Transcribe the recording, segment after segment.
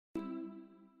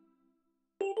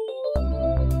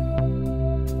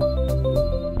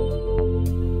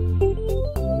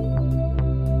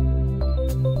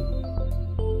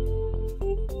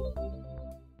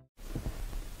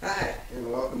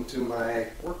to my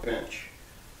workbench.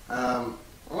 I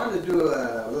wanted to do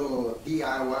a little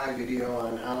DIY video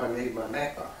on how I made my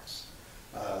mat box.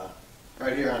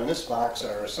 Right here on this box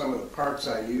are some of the parts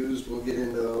I used. We'll get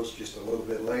into those just a little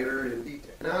bit later in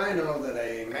detail. Now I know that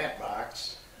a mat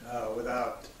box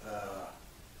without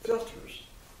filters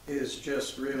is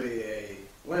just really a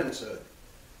lens hood.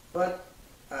 But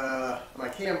my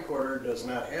camcorder does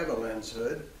not have a lens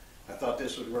hood. I thought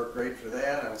this would work great for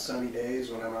that on sunny days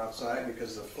when I'm outside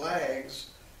because the flags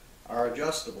are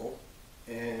adjustable.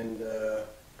 And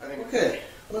I think, okay,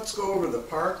 let's go over the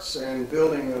parts and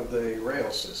building of the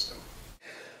rail system.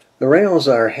 The rails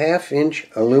are 1/2-inch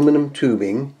aluminum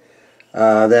tubing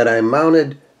that I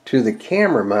mounted to the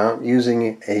camera mount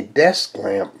using a desk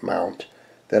lamp mount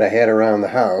that I had around the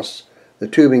house. The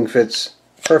tubing fits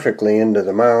perfectly into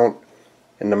the mount,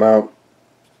 and the mount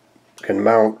can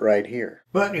mount right here.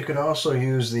 But you could also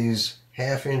use these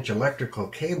 1/2-inch electrical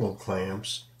cable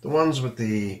clamps, the ones with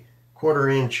the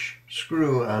 1/4-inch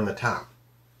screw on the top.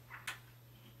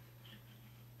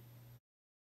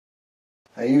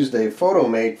 I used a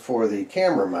Photomate for the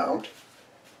camera mount,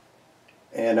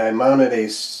 and I mounted a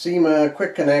SEMA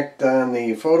Quick Connect on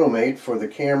the Photomate for the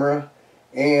camera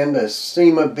and a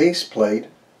SEMA base plate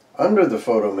under the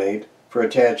Photomate for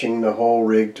attaching the whole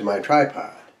rig to my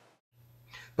tripod.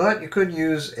 But you could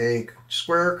use a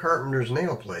square carpenter's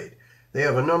nail plate. They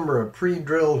have a number of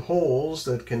pre-drilled holes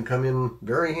that can come in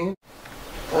very handy.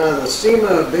 The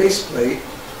SEMA base plate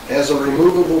has a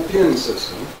removable pin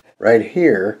system right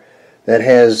here that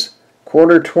has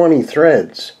 1/4-20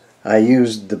 threads. I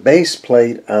used the base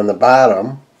plate on the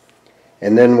bottom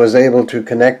and then was able to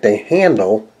connect a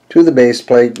handle to the base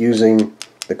plate using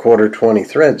the 1/4-20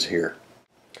 threads here.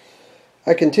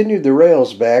 I continued the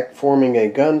rails back, forming a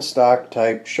gun stock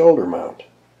type shoulder mount.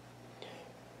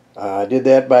 I did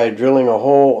that by drilling a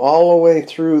hole all the way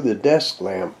through the desk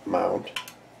lamp mount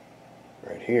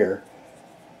right here.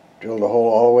 Drilled a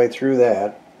hole all the way through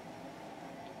that.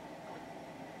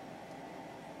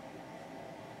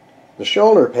 The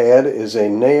shoulder pad is a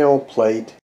nail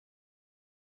plate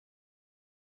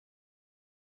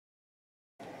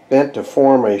bent to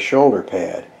form a shoulder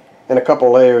pad, and a couple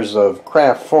layers of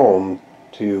craft foam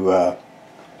to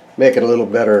make it a little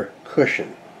better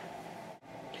cushion.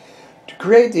 To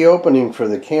create the opening for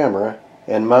the camera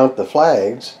and mount the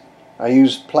flags, I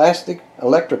used plastic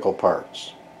electrical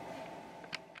parts.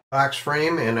 Box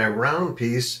frame and a round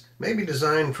piece may be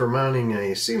designed for mounting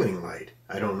a ceiling light.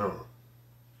 I don't know.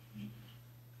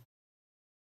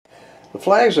 The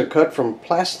flags are cut from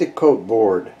plastic coat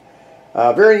board.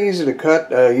 Very easy to cut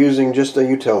using just a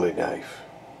utility knife.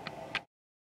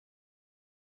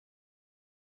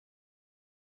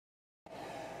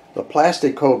 The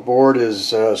plastic coat board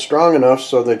is strong enough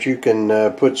so that you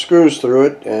can put screws through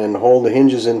it and hold the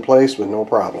hinges in place with no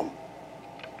problem.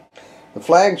 The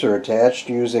flags are attached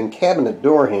using cabinet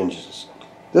door hinges.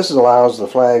 This allows the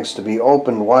flags to be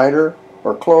opened wider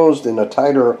or closed in a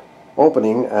tighter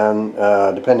opening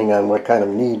depending on what kind of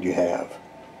need you have.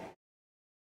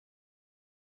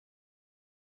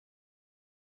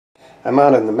 I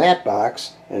mounted the mat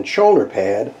box and shoulder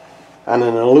pad on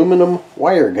an aluminum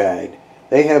wire guide.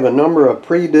 They have a number of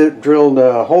pre-drilled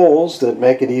holes that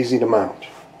make it easy to mount.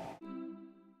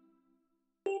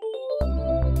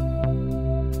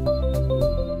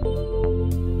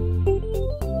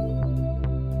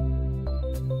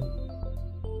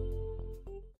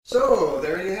 So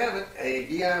there you have it, a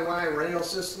DIY rail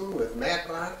system with mat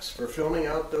box for filming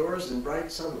outdoors in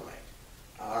bright sunlight.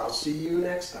 I'll see you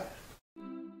next time.